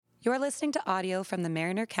You're listening to audio from the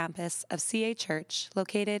Mariner campus of CA Church,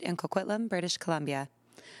 located in Coquitlam, British Columbia.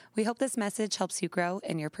 We hope this message helps you grow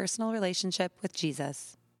in your personal relationship with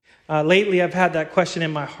Jesus. Lately, I've had that question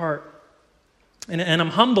in my heart, and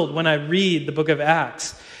I'm humbled when I read the book of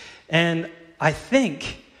Acts, and I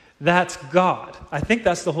think that's God. I think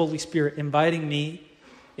that's the Holy Spirit inviting me,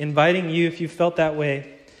 inviting you, if you felt that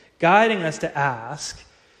way, guiding us to ask,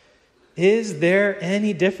 is there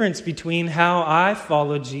any difference between how I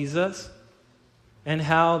follow Jesus and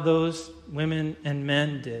how those women and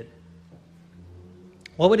men did?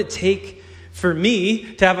 What would it take for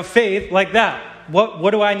me to have a faith like that?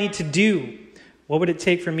 What do I need to do? What would it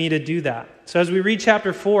take for me to do that? So as we read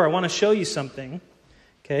chapter 4, I want to show you something.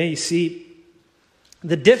 Okay, you see,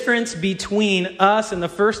 the difference between us and the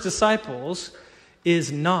first disciples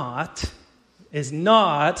is not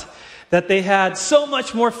that they had so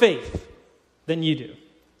much more faith than you do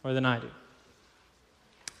or than I do.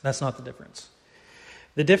 That's not the difference.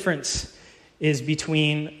 The difference is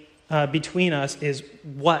between us is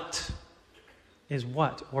what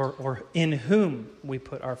or in whom we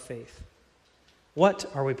put our faith. What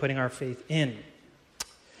are we putting our faith in?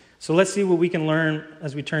 So let's see what we can learn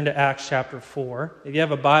as we turn to Acts chapter 4. If you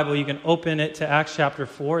have a Bible, you can open it to Acts chapter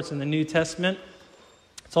 4. It's in the New Testament.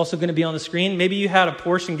 It's also going to be on the screen. Maybe you had a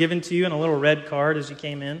portion given to you in a little red card as you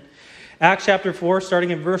came in. Acts chapter 4,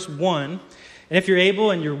 starting in verse 1. And if you're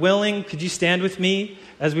able and you're willing, could you stand with me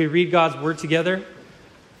as we read God's word together?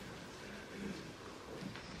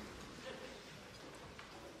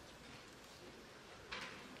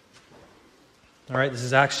 All right, this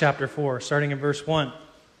is Acts chapter 4, starting in verse 1.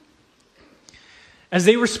 As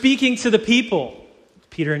they were speaking to the people,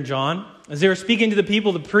 Peter and John, as they were speaking to the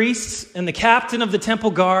people, the priests and the captain of the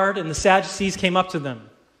temple guard and the Sadducees came up to them,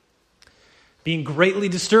 being greatly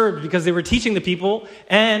disturbed because they were teaching the people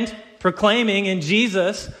and proclaiming in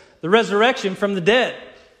Jesus the resurrection from the dead.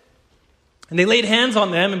 And they laid hands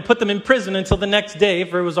on them and put them in prison until the next day,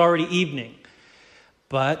 for it was already evening.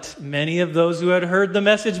 But many of those who had heard the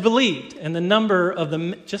message believed, and the number of the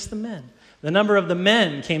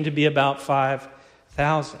men came to be about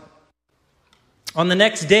 5,000. On the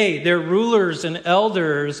next day, their rulers and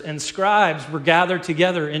elders and scribes were gathered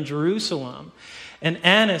together in Jerusalem. And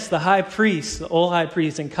Annas, the high priest, the old high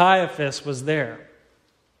priest, and Caiaphas was there,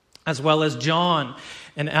 as well as John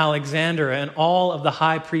and Alexander and all of the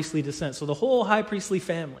high priestly descent. So the whole high priestly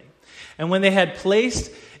family. And when they had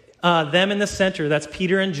placed them in the center, that's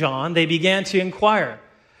Peter and John, they began to inquire,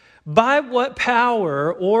 by what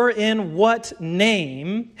power or in what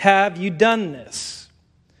name have you done this?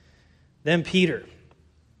 Then Peter,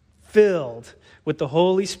 filled with the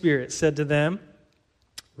Holy Spirit, said to them,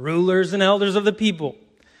 rulers and elders of the people,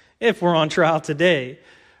 if we're on trial today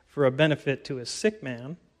for a benefit to a sick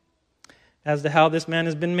man, as to how this man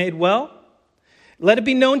has been made well, let it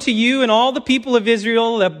be known to you and all the people of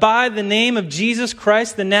Israel that by the name of Jesus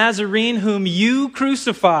Christ the Nazarene, whom you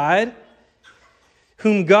crucified,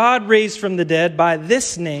 whom God raised from the dead, by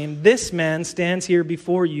this name, this man stands here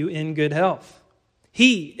before you in good health.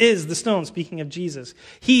 He is the stone, speaking of Jesus.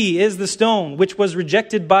 He is the stone which was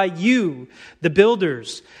rejected by you, the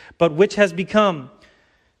builders, but which has become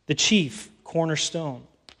the chief cornerstone.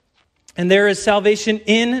 And there is salvation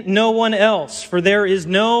in no one else, for there is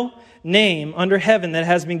no name under heaven that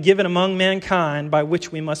has been given among mankind by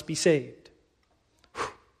which we must be saved.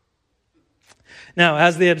 Now,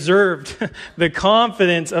 as they observed the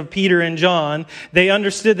confidence of Peter and John, they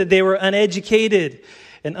understood that they were uneducated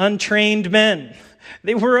and untrained men.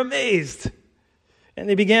 They were amazed, and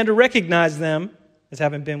they began to recognize them as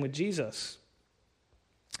having been with Jesus.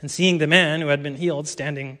 And seeing the man who had been healed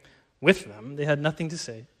standing with them, they had nothing to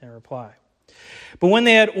say in reply. But when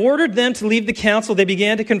they had ordered them to leave the council, they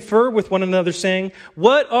began to confer with one another, saying,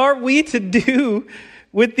 what are we to do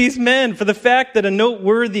with these men? For the fact that a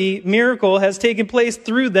noteworthy miracle has taken place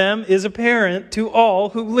through them is apparent to all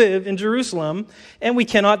who live in Jerusalem, and we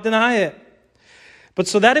cannot deny it. But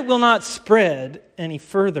so that it will not spread any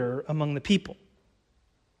further among the people,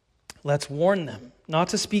 let's warn them not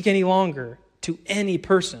to speak any longer to any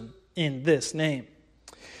person in this name.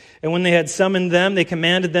 And when they had summoned them, they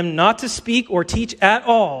commanded them not to speak or teach at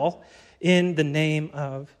all in the name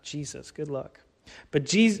of Jesus. Good luck. But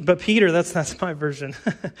Peter, that's my version.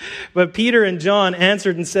 But Peter and John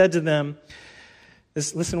answered and said to them,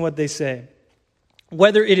 listen what they say.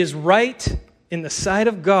 Whether it is right in the sight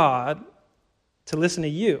of God to listen to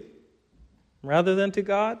you rather than to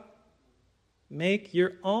God, make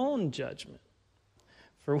your own judgment.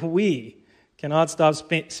 For we cannot stop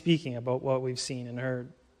speaking about what we've seen and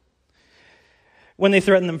heard. When they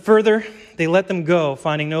threatened them further, they let them go,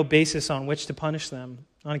 finding no basis on which to punish them.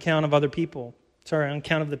 on account of the people,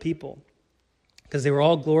 because they were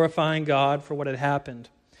all glorifying God for what had happened.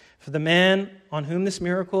 For the man on whom this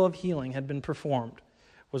miracle of healing had been performed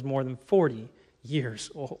was more than 40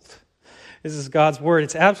 years old. This is God's word.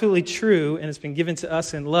 It's absolutely true, and it's been given to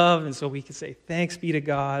us in love, and so we can say, thanks be to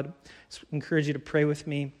God. I encourage you to pray with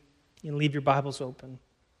me and leave your Bibles open.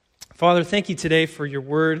 Father, thank you today for your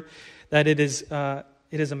word, that it is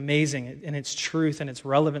amazing in its truth and its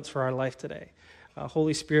relevance for our life today.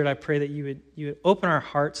 Holy Spirit, I pray that you would open our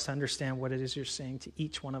hearts to understand what it is you're saying to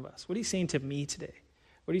each one of us. What are you saying to me today?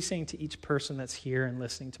 What are you saying to each person that's here and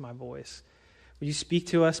listening to my voice? Would you speak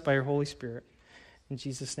to us by your Holy Spirit? In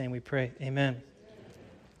Jesus' name we pray. Amen.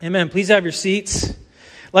 Amen. Please have your seats.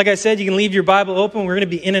 Like I said, you can leave your Bible open. We're going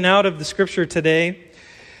to be in and out of the scripture today.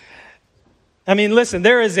 I mean, listen,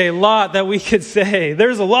 there is a lot that we could say.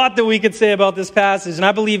 There's a lot that we could say about this passage, and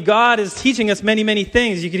I believe God is teaching us many, many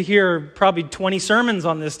things. You could hear probably 20 sermons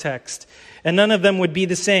on this text, and none of them would be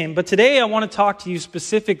the same. But today I want to talk to you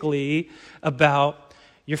specifically about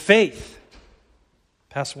your faith.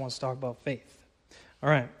 Pastor wants to talk about faith. All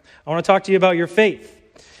right. I want to talk to you about your faith.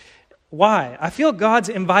 Why? I feel God's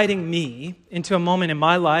inviting me into a moment in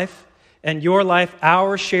my life and your life,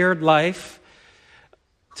 our shared life,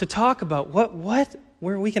 to talk about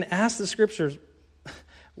where we can ask the scriptures,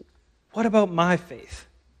 what about my faith?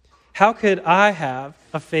 How could I have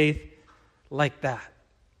a faith like that?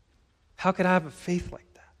 How could I have a faith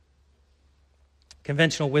like that?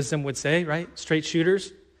 Conventional wisdom would say, right? Straight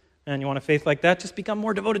shooters, and you want a faith like that, just become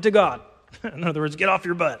more devoted to God. In other words, get off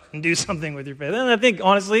your butt and do something with your faith. And I think,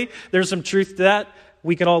 honestly, there's some truth to that.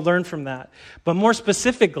 We can all learn from that. But more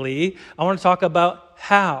specifically, I want to talk about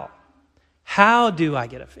how. How do I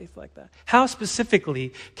get a faith like that? How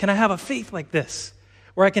specifically can I have a faith like this,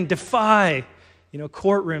 where I can defy,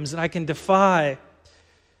 courtrooms, and I can defy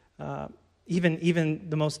even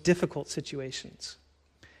the most difficult situations?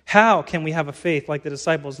 How can we have a faith like the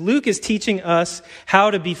disciples? Luke is teaching us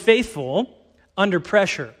how to be faithful under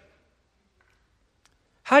pressure.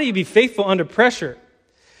 How do you be faithful under pressure?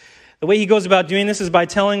 The way he goes about doing this is by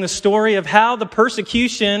telling the story of how the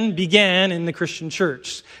persecution began in the Christian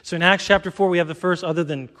church. So in Acts chapter 4, we have the first, other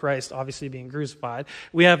than Christ obviously being crucified,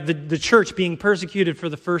 we have the church being persecuted for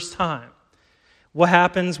the first time. What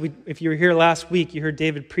happens? If you were here last week, you heard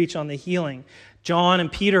David preach on the healing. John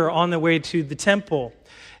and Peter are on their way to the temple,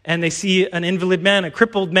 and they see an invalid man, a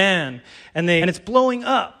crippled man, and it's blowing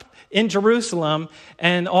up in Jerusalem,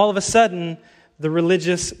 and all of a sudden, the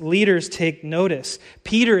religious leaders take notice.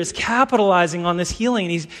 Peter is capitalizing on this healing,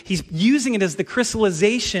 and he's using it as the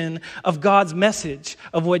crystallization of God's message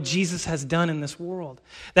of what Jesus has done in this world.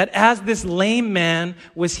 That as this lame man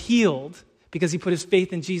was healed because he put his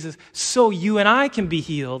faith in Jesus, so you and I can be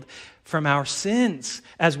healed from our sins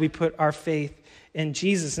as we put our faith in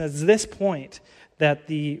Jesus. And it's this point that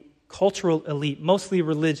the cultural elite, mostly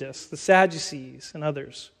religious, the Sadducees and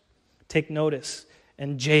others, take notice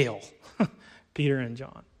and jail Peter and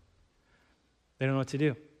John. They don't know what to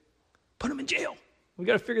do. Put them in jail. We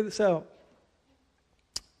got to figure this out.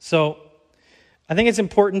 So I think it's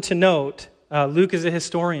important to note Luke is a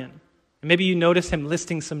historian. And maybe you notice him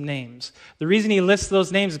listing some names. The reason he lists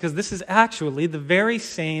those names is because this is actually the very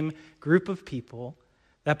same group of people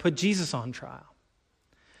that put Jesus on trial,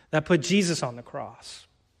 that put Jesus on the cross.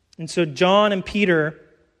 And so John and Peter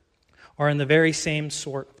are in the very same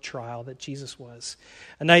sort of trial that Jesus was.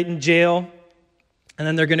 A night in jail, and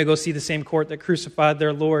then they're going to go see the same court that crucified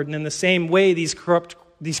their Lord. And in the same way, these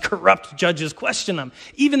corrupt judges question them.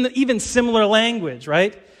 Even similar language,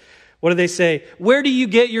 right? What do they say? Where do you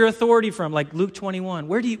get your authority from? Like Luke 21.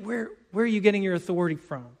 Where are you getting your authority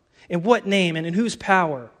from? In what name and in whose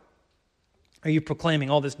power are you proclaiming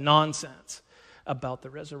all this nonsense about the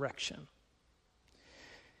resurrection?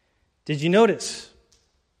 Did you notice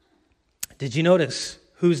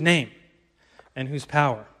whose name and whose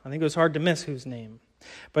power? I think it was hard to miss whose name.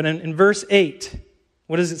 But in verse 8,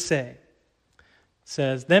 what does it say? It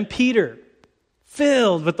says, then Peter,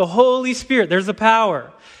 filled with the Holy Spirit, there's the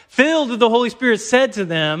power, filled with the Holy Spirit, said to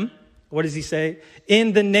them, what does he say?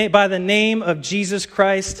 By the name of Jesus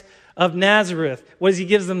Christ of Nazareth. What does he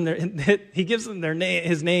gives them? He gives them their name,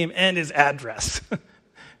 his name and his address.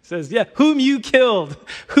 Says, whom you killed,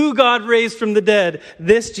 who God raised from the dead,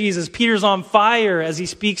 this Jesus. Peter's on fire as he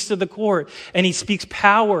speaks to the court, and he speaks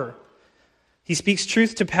power. He speaks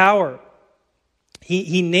truth to power.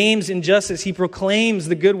 He names injustice. He proclaims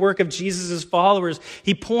the good work of Jesus' followers.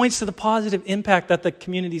 He points to the positive impact that the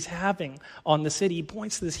community's having on the city. He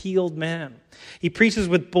points to this healed man. He preaches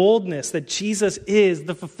with boldness that Jesus is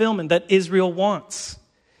the fulfillment that Israel wants.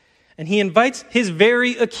 And he invites his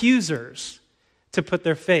very accusers to put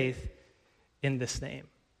their faith in this name.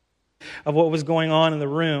 Of what was going on in the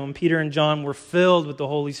room, Peter and John were filled with the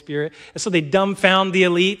Holy Spirit. And so they dumbfound the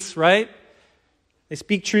elites, right? They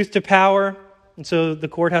speak truth to power, and so the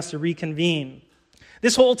court has to reconvene.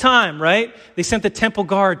 This whole time, right, they sent the temple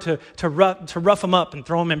guard to rough them up and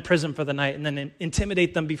throw them in prison for the night and then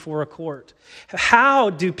intimidate them before a court. How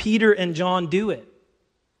do Peter and John do it?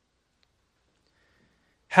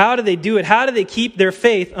 How do they do it? How do they keep their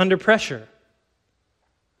faith under pressure?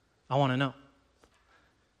 I want to know.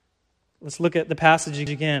 Let's look at the passage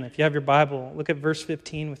again. If you have your Bible, look at verse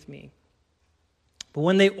 15 with me. But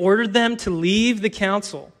when they ordered them to leave the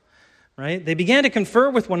council, right, they began to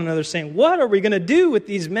confer with one another, saying, "What are we going to do with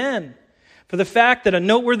these men? For the fact that a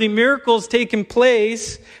noteworthy miracle has taken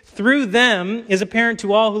place through them is apparent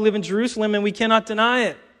to all who live in Jerusalem, and we cannot deny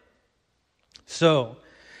it. So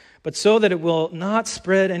that it will not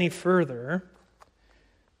spread any further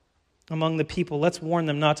among the people, let's warn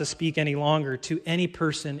them not to speak any longer to any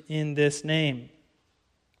person in this name."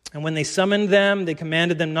 And when they summoned them, they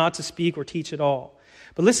commanded them not to speak or teach at all.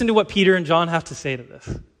 But listen to what Peter and John have to say to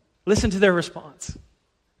this. Listen to their response.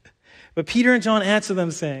 But Peter and John answer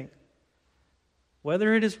them saying,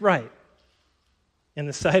 "Whether it is right in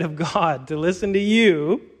the sight of God to listen to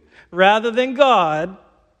you rather than God,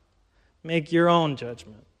 make your own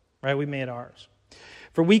judgment." Right? We made ours.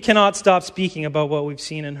 "For we cannot stop speaking about what we've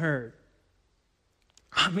seen and heard."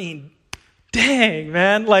 I mean, dang,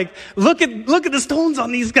 man. Like, look at the stones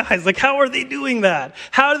on these guys. Like, how are they doing that?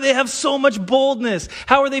 How do they have so much boldness?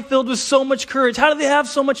 How are they filled with so much courage? How do they have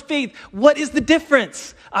so much faith? What is the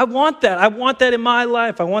difference? I want that. I want that in my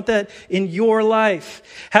life. I want that in your life.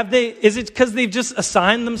 Is it because they've just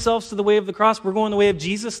assigned themselves to the way of the cross? We're going the way of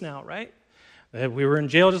Jesus now, right? We were in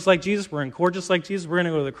jail just like Jesus. We're in court just like Jesus. We're going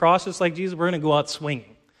to go to the cross just like Jesus. We're going to go out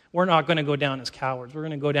swinging. We're not going to go down as cowards. We're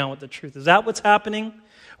going to go down with the truth. Is that what's happening?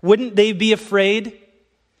 Wouldn't they be afraid?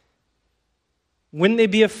 Wouldn't they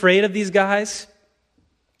be afraid of these guys?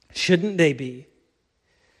 Shouldn't they be?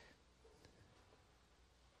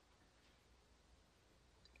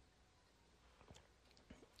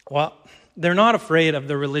 Well, they're not afraid of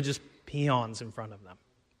the religious peons in front of them.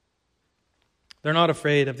 They're not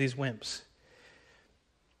afraid of these wimps.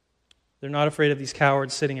 They're not afraid of these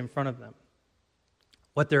cowards sitting in front of them.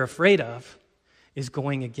 What they're afraid of is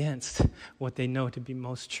going against what they know to be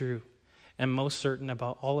most true and most certain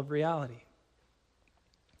about all of reality.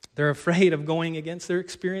 They're afraid of going against their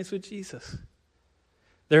experience with Jesus.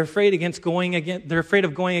 They're afraid of going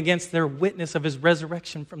against their witness of his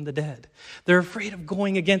resurrection from the dead. They're afraid of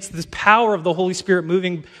going against this power of the Holy Spirit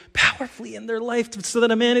moving powerfully in their life so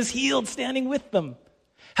that a man is healed standing with them.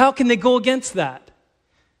 How can they go against that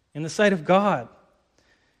in the sight of God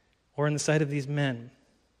or in the sight of these men?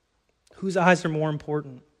 Whose eyes are more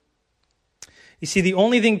important? You see, the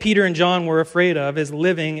only thing Peter and John were afraid of is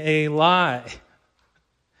living a lie.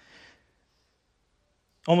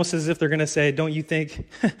 Almost as if they're going to say, don't you think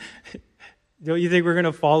we're going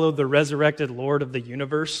to follow the resurrected Lord of the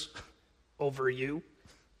universe over you?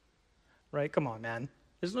 Right? Come on, man.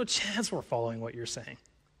 There's no chance we're following what you're saying.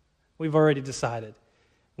 We've already decided.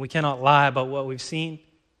 We cannot lie about what we've seen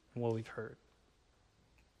and what we've heard.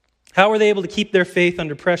 How are they able to keep their faith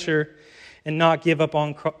under pressure and not give up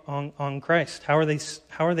on Christ? How are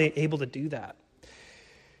they able to do that?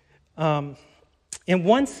 In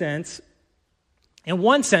one sense,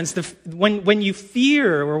 when you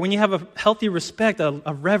fear or when you have a healthy respect,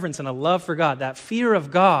 a reverence and a love for God, that fear of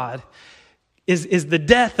God is the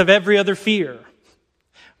death of every other fear.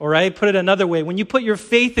 All right? Put it another way. When you put your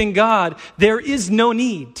faith in God, there is no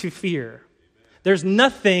need to fear. There's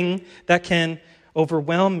nothing that can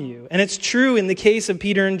overwhelm you. And it's true in the case of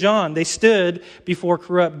Peter and John. They stood before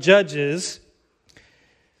corrupt judges.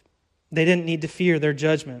 They didn't need to fear their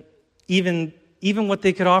judgment. Even what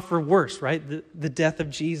they could offer worse, right? The death of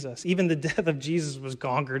Jesus. Even the death of Jesus was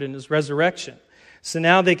conquered in his resurrection. So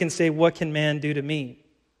now they can say, what can man do to me?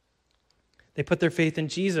 They put their faith in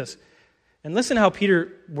Jesus. And listen how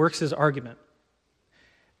Peter works his argument.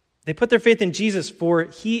 They put their faith in Jesus, for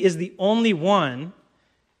he is the only one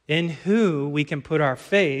in who we can put our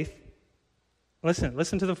faith.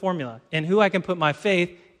 Listen to the formula. In who I can put my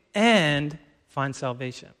faith and find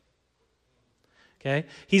salvation. Okay?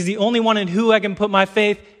 He's the only one in who I can put my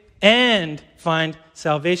faith and find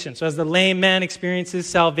salvation. So as the lame man experiences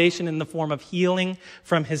salvation in the form of healing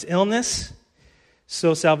from his illness,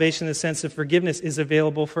 so salvation in the sense of forgiveness is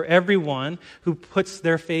available for everyone who puts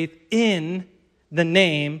their faith in the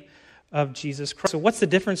name of Jesus Christ. So what's the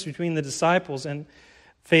difference between the disciples and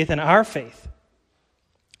faith and our faith?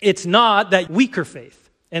 It's not that weaker faith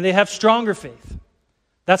and they have stronger faith.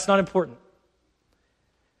 That's not important.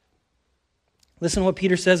 Listen to what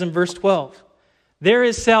Peter says in verse 12. There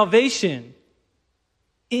is salvation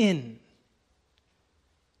in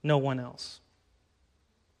no one else.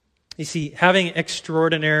 You see, having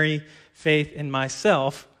extraordinary faith in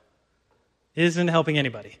myself isn't helping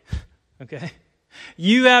anybody, okay?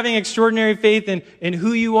 You having extraordinary faith in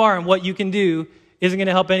who you are and what you can do isn't going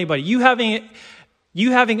to help anybody. You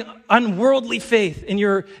having unworldly faith in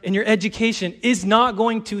your education is not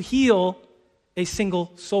going to heal a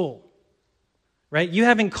single soul, right? You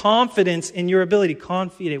having confidence in your ability,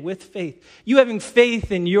 confident with faith. You having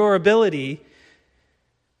faith in your ability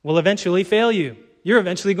will eventually fail you. You're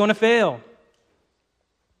eventually going to fail.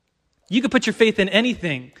 You could put your faith in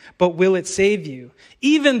anything, but will it save you?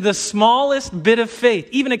 Even the smallest bit of faith,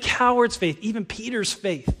 even a coward's faith, even Peter's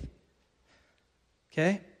faith,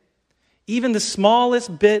 okay? Even the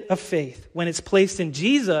smallest bit of faith, when it's placed in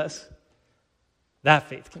Jesus, that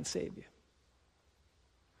faith can save you.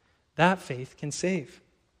 That faith can save.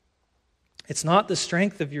 It's not the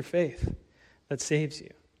strength of your faith that saves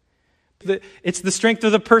you. It's the strength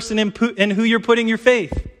of the person in who you're putting your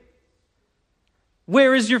faith.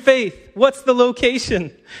 Where is your faith? What's the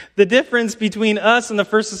location? The difference between us and the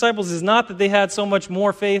first disciples is not that they had so much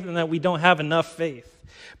more faith and that we don't have enough faith.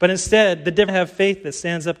 But instead, the difference have faith that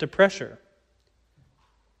stands up to pressure.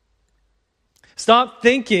 Stop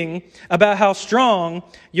thinking about how strong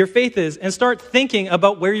your faith is and start thinking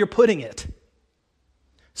about where you're putting it.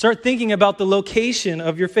 Start thinking about the location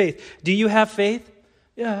of your faith. Do you have faith?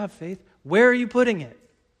 Yeah, I have faith. Where are you putting it?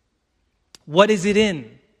 What is it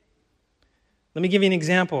in? Let me give you an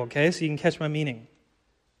example, okay, so you can catch my meaning.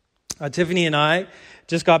 Tiffany and I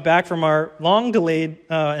just got back from our long-delayed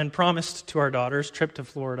and promised to our daughters trip to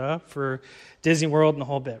Florida for Disney World and the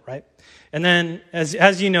whole bit, right? And then,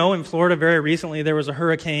 as you know, in Florida very recently, there was a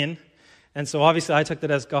hurricane. And so obviously I took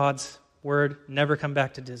that as God's word, never come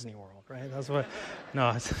back to Disney World, right? That's what,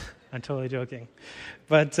 no, I'm totally joking.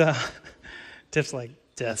 But Tiff's like,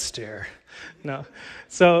 death stare. No.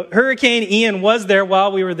 So Hurricane Ian was there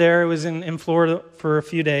while we were there. It was in Florida for a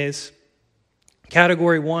few days.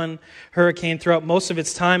 Category 1 hurricane throughout most of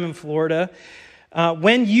its time in Florida.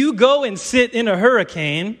 When you go and sit in a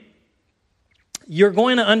hurricane, you're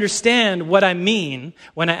going to understand what I mean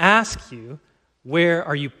when I ask you, where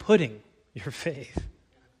are you putting your faith?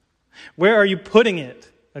 Where are you putting it?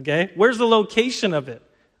 Okay? Where's the location of it?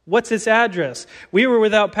 What's its address? We were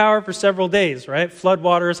without power for several days, right?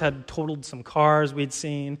 Floodwaters had totaled some cars we'd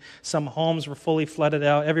seen. Some homes were fully flooded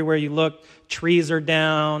out. Everywhere you look, trees are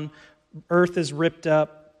down. Earth is ripped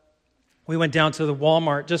up. We went down to the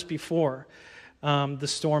Walmart just before the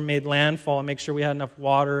storm made landfall and make sure we had enough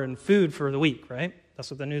water and food for the week, right? That's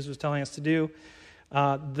what the news was telling us to do.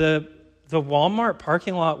 The Walmart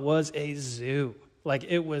parking lot was a zoo. Like,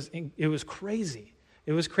 it was crazy.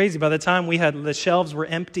 It was crazy. By the time the shelves were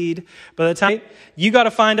emptied, by the time you got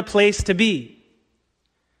to find a place to be.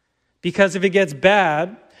 Because if it gets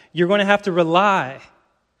bad, you're going to have to rely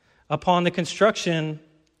upon the construction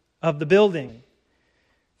of the building,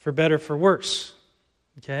 for better, for worse.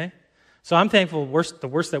 Okay? So I'm thankful the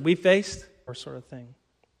worst that we faced, or sort of thing.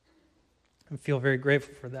 I feel very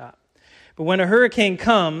grateful for that. But when a hurricane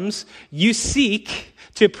comes, you seek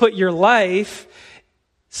to put your life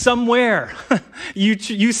somewhere.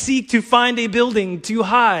 You seek to find a building to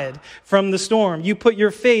hide from the storm. You put your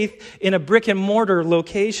faith in a brick and mortar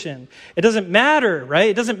location. It doesn't matter, right?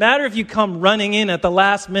 It doesn't matter if you come running in at the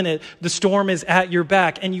last minute, the storm is at your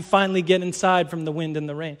back, and you finally get inside from the wind and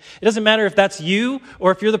the rain. It doesn't matter if that's you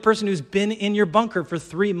or if you're the person who's been in your bunker for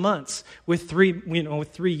 3 months with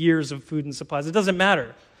 3 years of food and supplies. It doesn't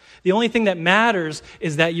matter. The only thing that matters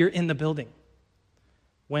is that you're in the building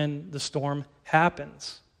when the storm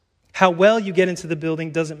happens. How well you get into the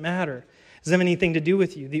building doesn't matter. It doesn't have anything to do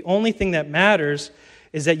with you. The only thing that matters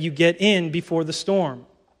is that you get in before the storm.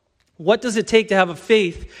 What does it take to have a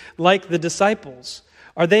faith like the disciples?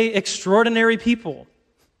 Are they extraordinary people?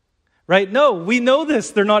 Right? No, we know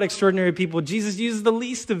this. They're not extraordinary people. Jesus uses the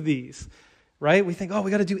least of these. Right? We think, we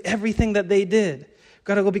got to do everything that they did. We've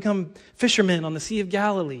got to go become fishermen on the Sea of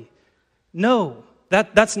Galilee. No,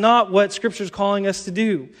 that's not what Scripture is calling us to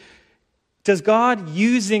do. Does God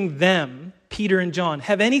using them, Peter and John,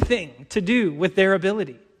 have anything to do with their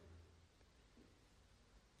ability?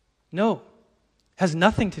 No, has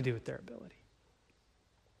nothing to do with their ability.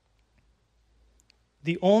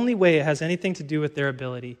 The only way it has anything to do with their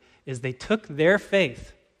ability is they took their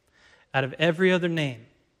faith out of every other name,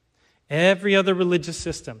 every other religious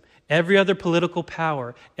system, every other political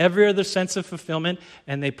power, every other sense of fulfillment,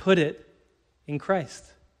 and they put it in Christ,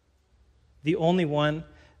 the only one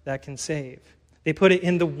that can save. They put it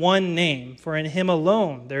in the one name, for in him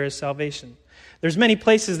alone there is salvation. There's many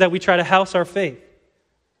places that we try to house our faith.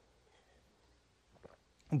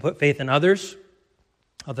 We put faith in others,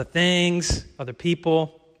 other things, other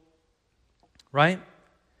people, right?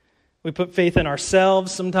 We put faith in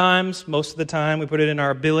ourselves sometimes. Most of the time, we put it in our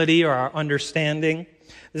ability or our understanding.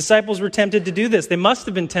 The disciples were tempted to do this. They must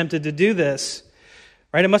have been tempted to do this,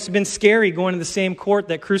 right? It must have been scary going to the same court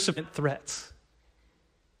that crucified threats.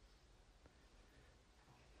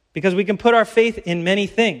 Because we can put our faith in many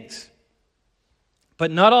things,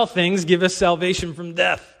 but not all things give us salvation from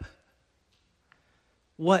death.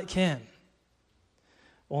 What can?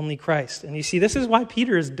 Only Christ. And you see, this is why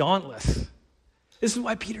Peter is dauntless. This is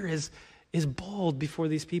why Peter is bold before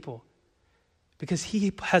these people. Because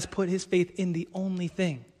he has put his faith in the only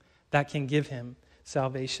thing that can give him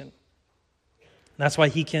salvation. And that's why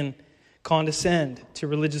he can condescend to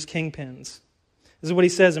religious kingpins. This is what he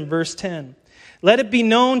says in verse 10. Let it be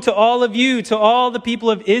known to all of you, to all the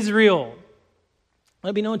people of Israel.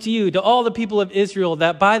 Let it be known to you, to all the people of Israel,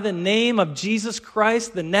 that by the name of Jesus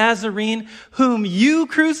Christ, the Nazarene, whom you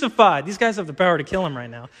crucified. These guys have the power to kill him right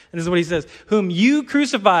now. And this is what he says. Whom you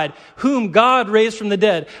crucified, whom God raised from the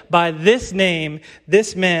dead. By this name,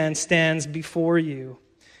 this man stands before you.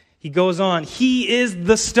 He goes on. He is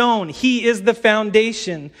the stone. He is the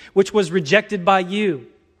foundation, which was rejected by you,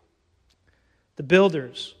 the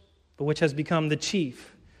builders, but which has become the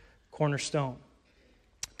chief cornerstone.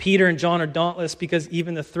 Peter and John are dauntless because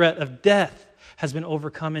even the threat of death has been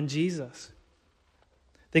overcome in Jesus.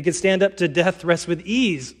 They could stand up to death threats with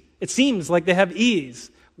ease. It seems like they have ease.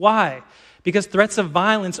 Why? Because threats of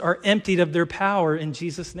violence are emptied of their power in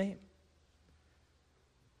Jesus' name.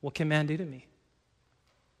 What can man do to me?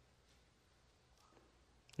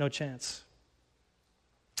 No chance.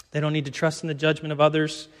 They don't need to trust in the judgment of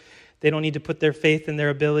others. They don't need to put their faith in their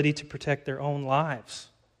ability to protect their own lives.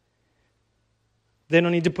 They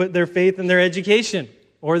don't need to put their faith in their education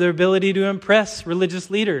or their ability to impress religious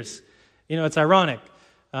leaders. You know, it's ironic.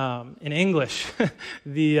 In English,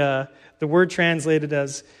 the word translated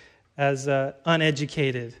as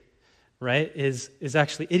uneducated, right, is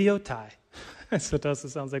actually idiotai. So it also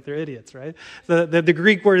sounds like they're idiots, right? The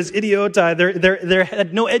Greek word is idiotai. They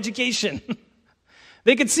had no education.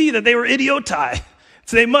 They could see that they were idiotai.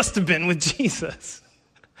 So they must have been with Jesus,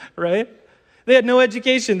 right? They had no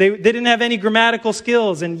education. They didn't have any grammatical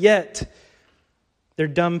skills, and yet they're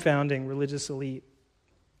dumbfounding religious elite.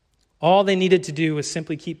 All they needed to do was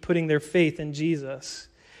simply keep putting their faith in Jesus.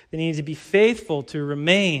 They needed to be faithful to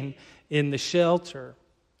remain in the shelter.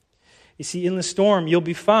 You see, in the storm, you'll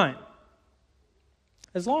be fine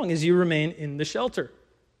as long as you remain in the shelter.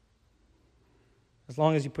 As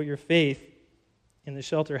long as you put your faith in the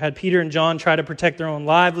shelter. Had Peter and John tried to protect their own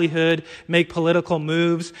livelihood, make political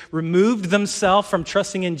moves, removed themselves from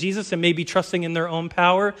trusting in Jesus and maybe trusting in their own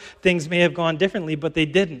power, things may have gone differently, but they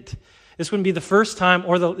didn't. This wouldn't be the first time,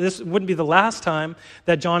 or this wouldn't be the last time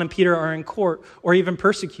that John and Peter are in court or even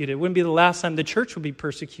persecuted. It wouldn't be the last time the church would be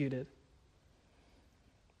persecuted.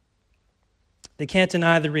 They can't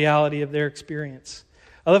deny the reality of their experience.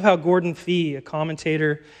 I love how Gordon Fee, a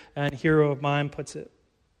commentator and hero of mine, puts it.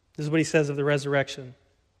 This is what he says of the resurrection.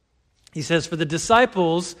 He says, for the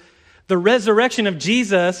disciples, the resurrection of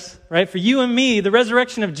Jesus, right, for you and me, the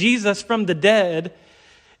resurrection of Jesus from the dead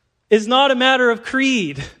is not a matter of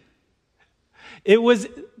creed. It was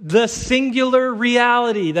the singular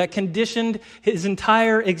reality that conditioned his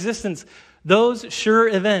entire existence. Those sure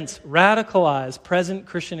events radicalize present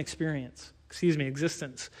Christian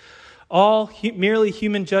existence. All merely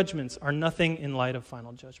human judgments are nothing in light of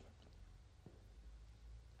final judgment.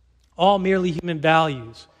 All merely human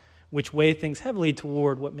values, which weigh things heavily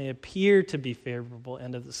toward what may appear to be favorable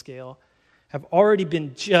end of the scale, have already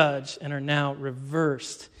been judged and are now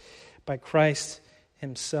reversed by Christ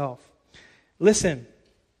himself. Listen,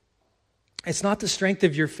 it's not the strength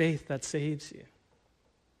of your faith that saves you.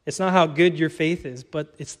 It's not how good your faith is,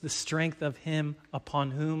 but it's the strength of him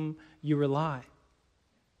upon whom you rely.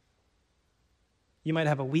 You might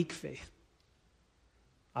have a weak faith.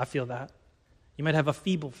 I feel that. You might have a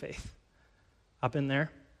feeble faith. I've been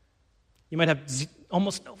there. You might have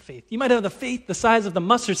almost no faith. You might have the faith the size of the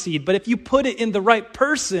mustard seed, but if you put it in the right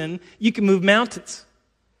person, you can move mountains.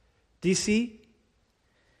 Do you see?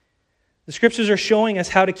 The scriptures are showing us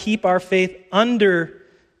how to keep our faith under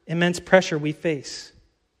immense pressure we face.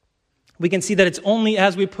 We can see that it's only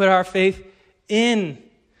as we put our faith in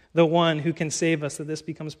the one who can save us that this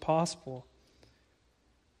becomes possible.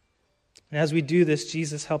 And as we do this,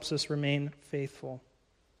 Jesus helps us remain faithful.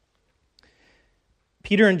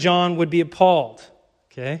 Peter and John would be appalled,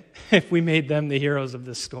 okay, if we made them the heroes of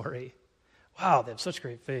this story. wow, they have such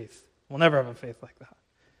great faith. We'll never have a faith like that.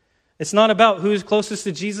 It's not about who's closest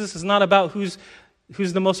to Jesus. It's not about who's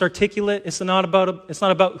the most articulate. It's not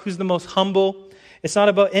about who's the most humble. It's not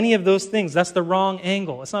about any of those things. That's the wrong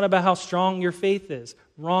angle. It's not about how strong your faith is.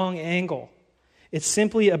 Wrong angle. It's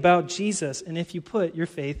simply about Jesus and if you put your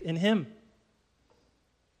faith in him.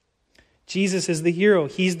 Jesus is the hero.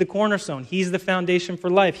 He's the cornerstone. He's the foundation for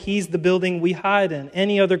life. He's the building we hide in.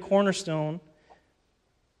 Any other cornerstone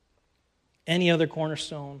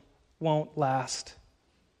won't last.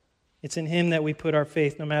 It's in him that we put our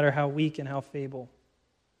faith, no matter how weak and how feeble.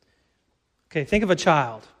 Okay, think of a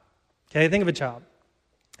child.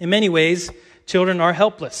 In many ways, children are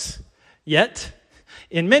helpless. Yet,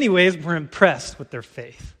 in many ways, we're impressed with their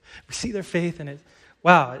faith. We see their faith and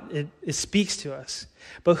it speaks to us.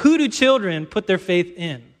 But who do children put their faith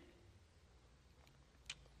in?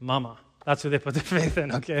 Mama. That's who they put their faith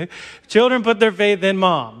in, okay? Children put their faith in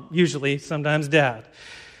mom, usually, sometimes dad.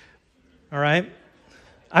 All right?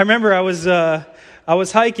 I remember I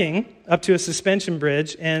was hiking up to a suspension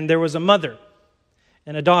bridge, and there was a mother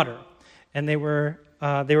and a daughter, and they were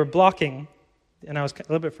blocking, and I was a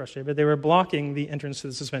little bit frustrated, but they were blocking the entrance to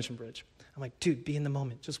the suspension bridge. I'm like, dude, be in the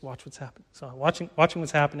moment. Just watch what's happening. So I'm watching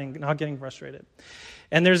what's happening, not getting frustrated.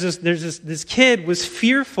 And this kid was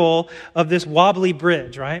fearful of this wobbly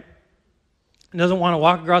bridge, right? And doesn't want to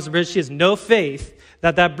walk across the bridge. She has no faith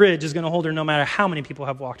that bridge is going to hold her no matter how many people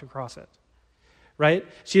have walked across it, right?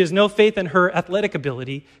 She has no faith in her athletic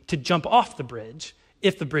ability to jump off the bridge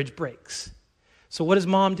if the bridge breaks. So what does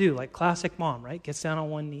mom do? Like classic mom, right? Gets down on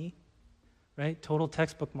one knee, right? Total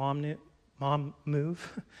textbook mom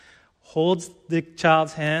move. Holds the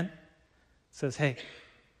child's hand, says, hey,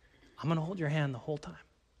 I'm going to hold your hand the whole time.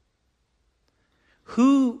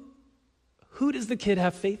 Who does the kid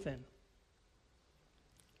have faith in?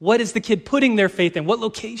 What is the kid putting their faith in? What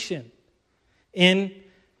location? In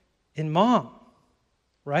mom,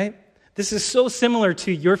 right? This is so similar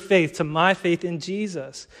to your faith, to my faith in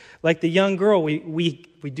Jesus. Like the young girl, we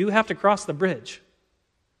do have to cross the bridge.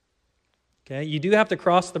 Okay? You do have to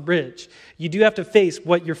cross the bridge. You do have to face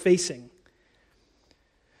what you're facing.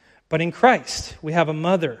 But in Christ, we have a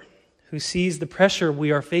mother who sees the pressure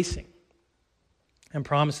we are facing and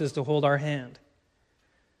promises to hold our hand.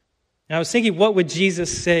 And I was thinking, what would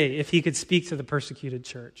Jesus say if he could speak to the persecuted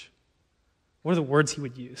church? What are the words he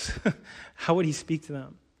would use? How would he speak to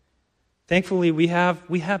them? Thankfully, we have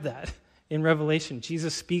that in Revelation.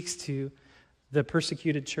 Jesus speaks to the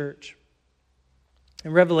persecuted church.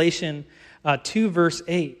 In Revelation 2, verse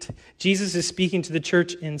 8, Jesus is speaking to the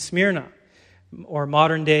church in Smyrna, or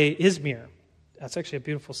modern-day Izmir. That's actually a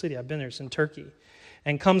beautiful city. I've been there. It's in Turkey.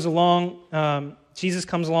 And Jesus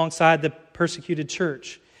comes alongside the persecuted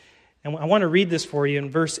church. And I want to read this for you in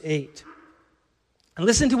verse 8. And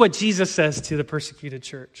listen to what Jesus says to the persecuted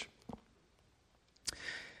church.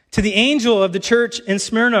 To the angel of the church in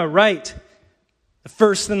Smyrna write, the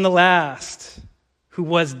first and the last, who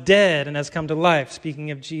was dead and has come to life,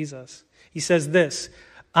 speaking of Jesus. He says this,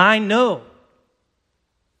 I know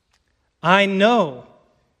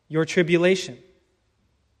your tribulation.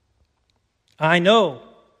 I know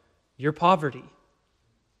your poverty,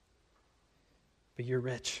 but you're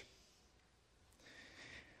rich.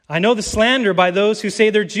 I know the slander by those who say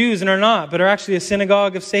they're Jews and are not, but are actually a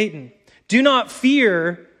synagogue of Satan. Do not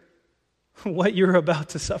fear what you're about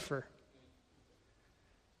to suffer.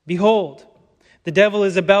 Behold, the devil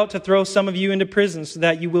is about to throw some of you into prison so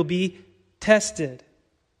that you will be tested.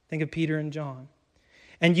 Think of Peter and John.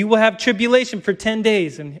 And you will have tribulation for 10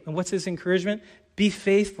 days. And what's his encouragement? Be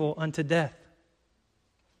faithful unto death.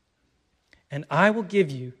 And I will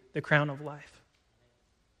give you the crown of life.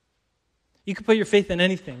 You can put your faith in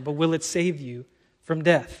anything, but will it save you from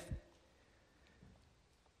death?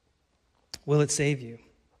 Will it save you?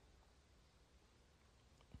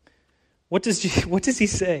 What does he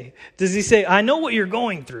say? Does he say, I know what you're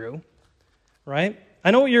going through, right?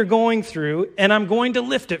 I know what you're going through, and I'm going to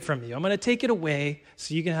lift it from you. I'm going to take it away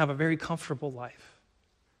so you can have a very comfortable life.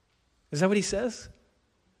 Is that what he says?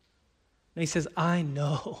 And he says, I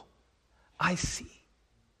know. I see.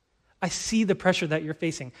 I see the pressure that you're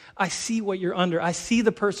facing. I see what you're under. I see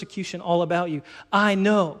the persecution all about you. I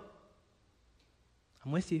know.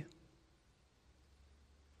 I'm with you.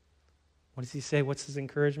 What does he say? What's his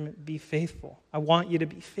encouragement? Be faithful. I want you to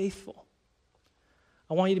be faithful.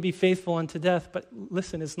 I want you to be faithful unto death. But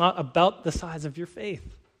listen, it's not about the size of your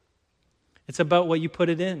faith. It's about what you put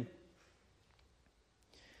it in.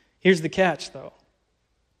 Here's the catch, though.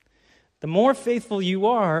 The more faithful you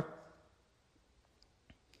are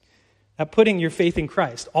at putting your faith in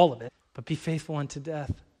Christ, all of it, but be faithful unto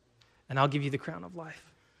death, and I'll give you the crown of life.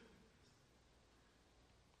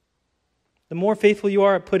 The more faithful you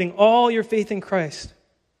are at putting all your faith in Christ,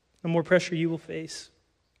 the more pressure you will face.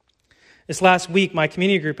 This last week, my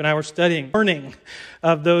community group and I were learning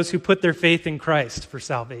of those who put their faith in Christ for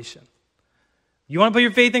salvation. You want to put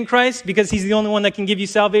your faith in Christ because he's the only one that can give you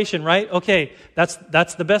salvation, right? Okay, that's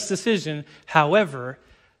the best decision. However,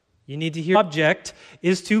 you need to hear the object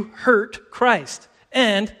is to hurt Christ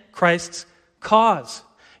and Christ's cause.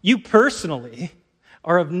 You personally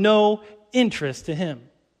are of no interest to him.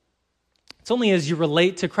 It's only as you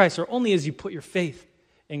relate to Christ, or only as you put your faith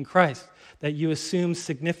in Christ, that you assume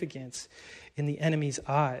significance in the enemy's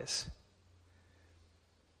eyes.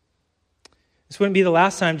 This wouldn't be the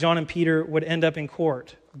last time John and Peter would end up in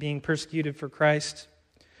court being persecuted for Christ.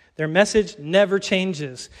 Their message never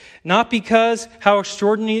changes. Not because how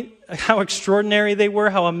extraordinary they were,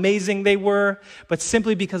 how amazing they were, but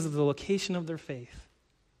simply because of the location of their faith.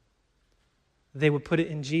 They would put it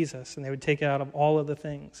in Jesus, and they would take it out of all other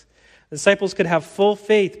things. The disciples could have full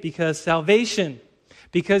faith because salvation,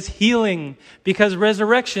 because healing, because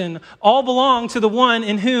resurrection all belong to the one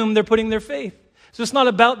in whom they're putting their faith. So it's not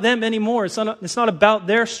about them anymore. It's not about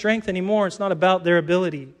their strength anymore. It's not about their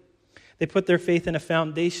ability. They put their faith in a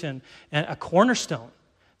foundation and a cornerstone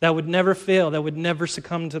that would never fail, that would never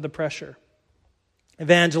succumb to the pressure.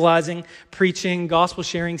 Evangelizing, preaching, gospel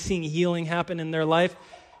sharing, seeing healing happen in their life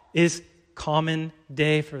is common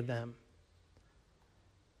day for them.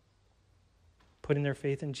 Putting their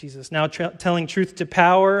faith in Jesus. Now, telling truth to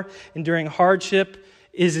power, enduring hardship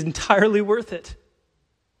is entirely worth it.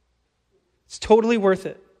 It's totally worth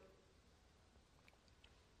it.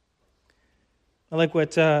 I like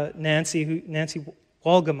what Nancy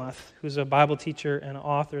Wolgemuth, who's a Bible teacher and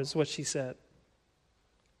author, is what she said.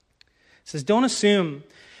 She says, don't assume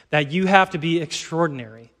that you have to be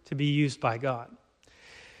extraordinary to be used by God.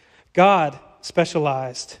 God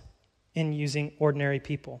specialized in using ordinary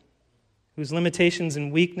people whose limitations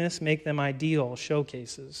and weakness make them ideal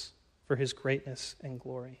showcases for his greatness and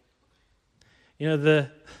glory. You know, the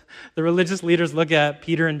religious leaders look at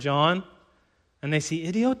Peter and John, and they see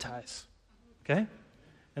idiotize, okay?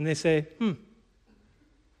 And they say,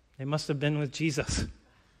 they must have been with Jesus.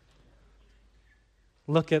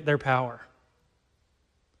 Look at their power.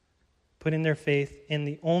 Putting their faith in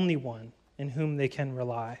the only one in whom they can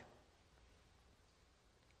rely.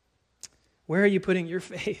 Where are you putting your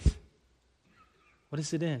faith? What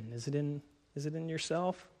is it in? Is it in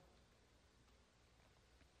yourself?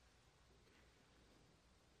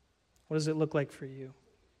 What does it look like for you?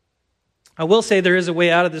 I will say there is a way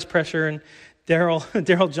out of this pressure, and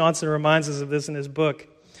Darrell Johnson reminds us of this in his book.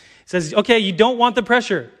 He says, okay, you don't want the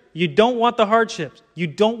pressure. You don't want the hardships. You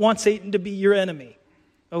don't want Satan to be your enemy.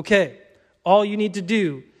 Okay, all you need to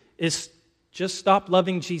do is just stop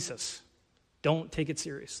loving Jesus. Don't take it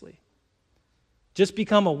seriously. Just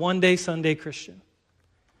become a one-day Sunday Christian.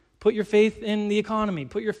 Put your faith in the economy.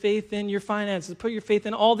 Put your faith in your finances. Put your faith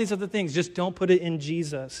in all these other things. Just don't put it in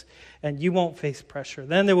Jesus, and you won't face pressure.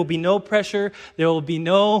 Then there will be no pressure. There will be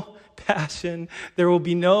no passion. There will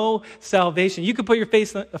be no salvation. You can put your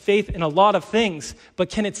faith in a lot of things,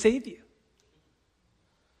 but can it save you?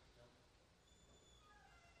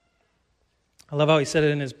 I love how he said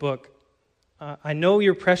it in his book. I know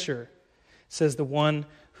your pressure, says the one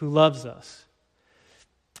who loves us.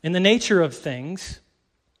 In the nature of things,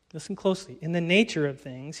 listen closely. In the nature of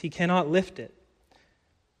things, he cannot lift it.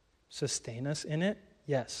 Sustain us in it?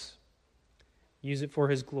 Yes. Use it for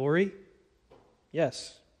his glory?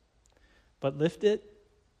 Yes. But lift it?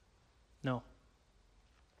 No.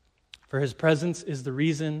 For his presence is the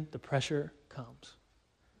reason the pressure comes.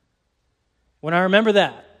 When I remember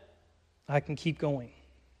that, I can keep going.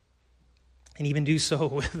 And even do so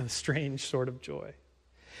with a strange sort of joy.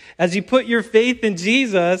 As you put your faith in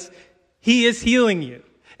Jesus, he is healing you.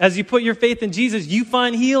 As you put your faith in Jesus, you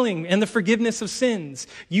find healing and the forgiveness of sins.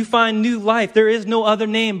 You find new life. There is no other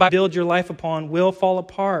name by build your life upon will fall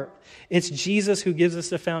apart. It's Jesus who gives us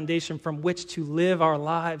the foundation from which to live our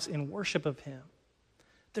lives in worship of him.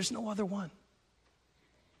 There's no other one.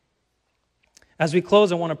 As we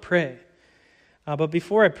close, I want to pray. But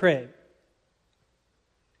before I pray,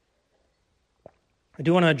 I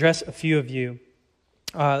do want to address a few of you.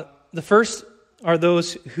 The first are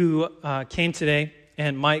those who came today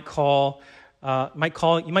and you might call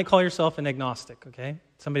yourself an agnostic, okay?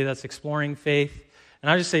 Somebody that's exploring faith. And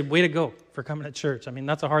I just say, way to go for coming to church. I mean,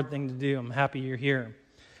 that's a hard thing to do. I'm happy you're here.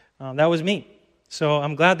 That was me. So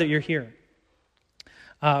I'm glad that you're here.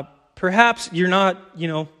 Perhaps you're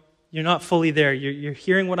not fully there. You're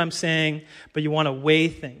hearing what I'm saying, but you want to weigh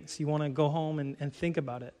things. You want to go home and think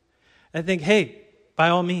about it. I think, hey, by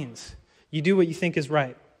all means, you do what you think is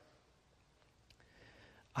right.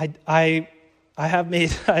 I I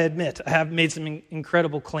admit, I have made some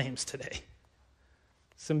incredible claims today.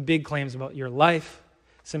 Some big claims about your life,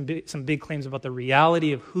 some big claims about the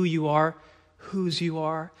reality of who you are, whose you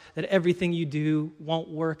are, that everything you do won't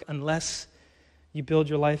work unless you build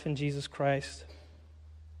your life in Jesus Christ.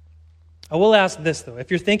 I will ask this, though.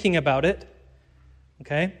 If you're thinking about it,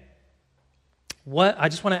 okay, I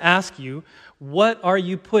just want to ask you, what are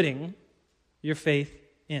you putting your faith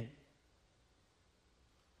in?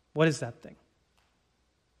 What is that thing?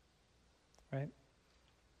 Right?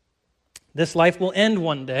 This life will end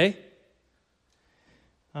one day.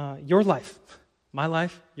 Your life, my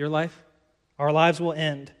life, your life, our lives will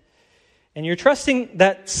end. And you're trusting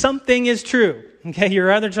that something is true. Okay,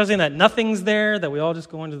 you're either trusting that nothing's there, that we all just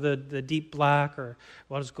go into the deep black, or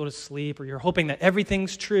we'll just go to sleep, or you're hoping that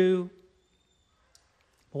everything's true.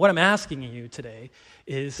 But what I'm asking you today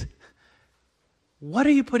is, what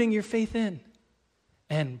are you putting your faith in?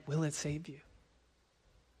 And will it save you?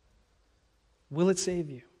 Will it save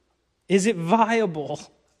you? Is it viable?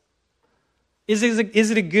 Is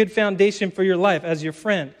it a good foundation for your life as your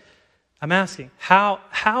friend? I'm asking,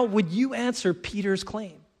 how would you answer Peter's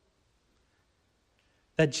claim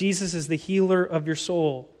that Jesus is the healer of your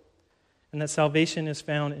soul and that salvation is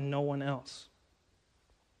found in no one else?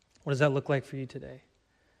 What does that look like for you today?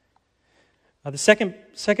 The second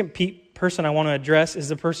person I want to address is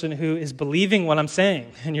the person who is believing what I'm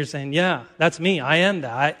saying. And you're saying, yeah, that's me. I am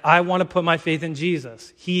that. I want to put my faith in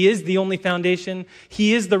Jesus. He is the only foundation.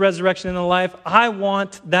 He is the resurrection and the life. I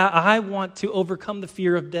want that. I want to overcome the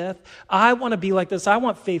fear of death. I want to be like this. I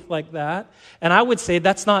want faith like that. And I would say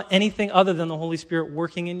that's not anything other than the Holy Spirit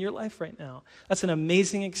working in your life right now. That's an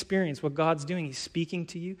amazing experience, what God's doing. He's speaking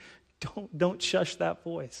to you. Don't shush that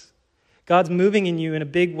voice. God's moving in you in a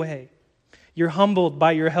big way. You're humbled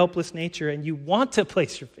by your helpless nature, and you want to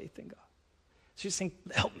place your faith in God. So you're saying,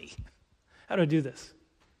 help me. How do I do this?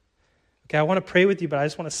 Okay, I want to pray with you, but I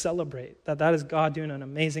just want to celebrate that is God doing an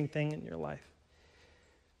amazing thing in your life.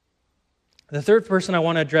 The third person I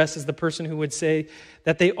want to address is the person who would say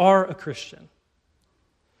that they are a Christian.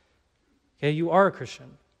 Okay, you are a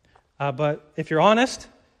Christian. But if you're honest,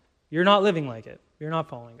 you're not living like it. You're not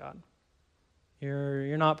following God.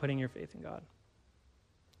 You're not putting your faith in God.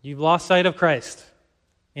 You've lost sight of Christ.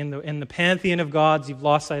 In the pantheon of gods, you've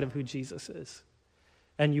lost sight of who Jesus is.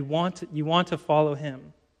 And you want to follow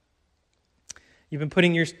him. You've been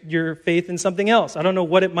putting your faith in something else. I don't know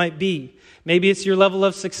what it might be. Maybe it's your level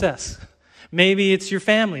of success. Maybe it's your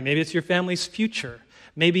family. Maybe it's your family's future.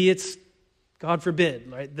 Maybe it's, God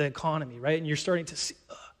forbid, right, the economy, right? And you're starting to see,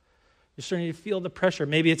 you're starting to feel the pressure.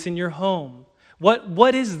 Maybe it's in your home.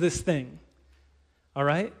 What is this thing? All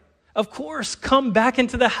right? Of course, come back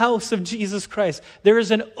into the house of Jesus Christ. There is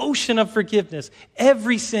an ocean of forgiveness.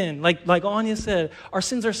 Every sin, like Anya said, our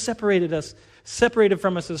sins are separated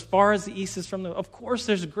from us as far as the east is from the west. Of course,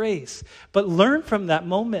 there's grace. But learn from that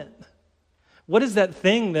moment. What is that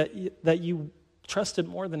thing that you trusted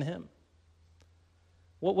more than him?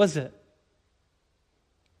 What was it?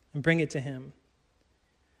 And bring it to him.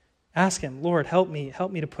 Ask him, Lord, help me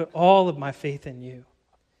to put all of my faith in you.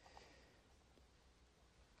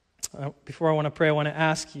 Before I want to pray, I want to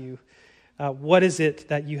ask you, what is it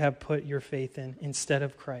that you have put your faith in instead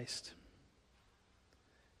of Christ?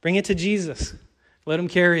 Bring it to Jesus. Let him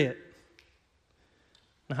carry it.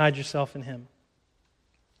 And hide yourself in him.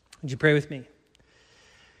 Would you pray with me?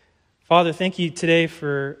 Father, thank you today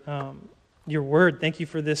for your word. Thank you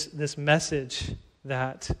for this message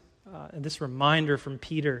and this reminder from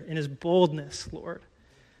Peter in his boldness, Lord,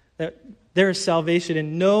 that there is salvation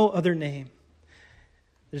in no other name.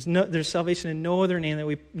 There's salvation in no other name, that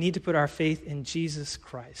we need to put our faith in Jesus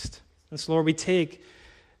Christ. And so, Lord, we take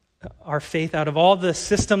our faith out of all the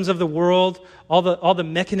systems of the world, all the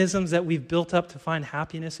mechanisms that we've built up to find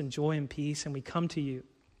happiness and joy and peace, and we come to you.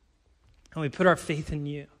 And we put our faith in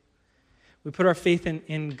you. We put our faith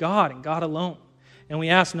in God and God alone. And we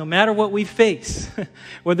ask, no matter what we face,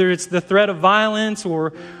 whether it's the threat of violence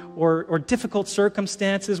or difficult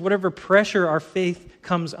circumstances, whatever pressure our faith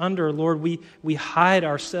comes under, Lord, we hide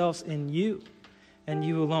ourselves in you and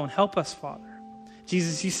you alone. Help us, Father.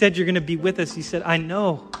 Jesus, you said you're going to be with us. You said, I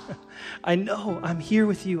know, I'm here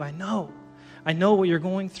with you. I know what you're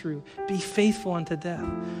going through. Be faithful unto death.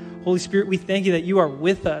 Holy Spirit, we thank you that you are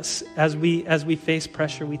with us as we face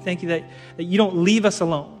pressure. We thank you that you don't leave us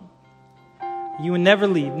alone. You will never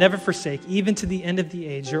leave, never forsake, even to the end of the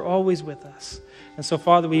age. You're always with us. And so,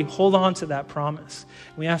 Father, we hold on to that promise.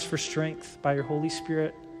 We ask for strength by your Holy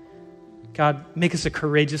Spirit. God, make us a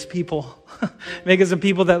courageous people. Make us a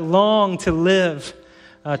people that long to live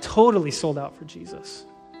totally sold out for Jesus.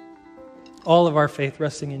 All of our faith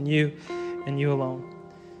resting in you. and you alone.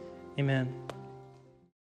 Amen.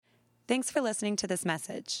 Thanks for listening to this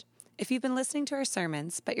message. If you've been listening to our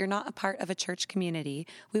sermons, but you're not a part of a church community,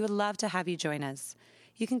 we would love to have you join us.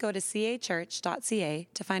 You can go to cachurch.ca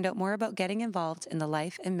to find out more about getting involved in the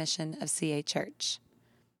life and mission of CA Church.